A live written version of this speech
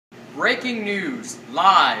Breaking news,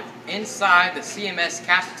 live, inside the CMS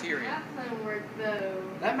cafeteria. Math homework, though.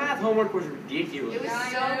 That math homework was ridiculous. It was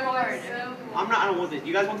so hard. I don't want this.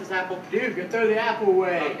 You guys want this apple? Dude, go throw the apple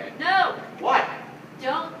away. Okay. No! What?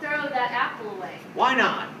 Don't throw that apple away. Why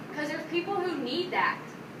not? Because there's people who need that.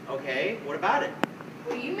 Okay, what about it?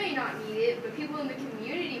 Well, you may not need it, but people in the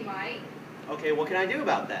community might. Okay, what can I do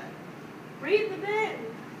about that? Read the bin.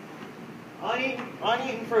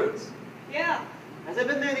 Uneaten fruits. Yeah. Has it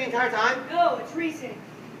been there the entire time? No, it's recent.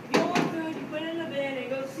 If you want food, you put it in the bin and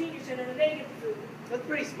go to senior center and they get the food. That's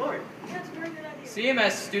pretty smart. That's a very good idea.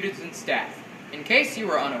 CMS students and staff, in case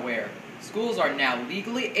you are unaware, schools are now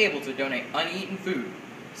legally able to donate uneaten food.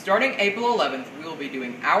 Starting April 11th, we will be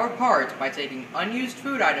doing our part by taking unused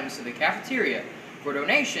food items to the cafeteria for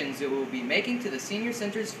donations that we will be making to the senior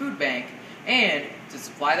center's food bank and to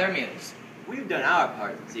supply their meals. We've done our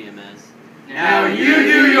part, CMS. Now you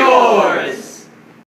do yours!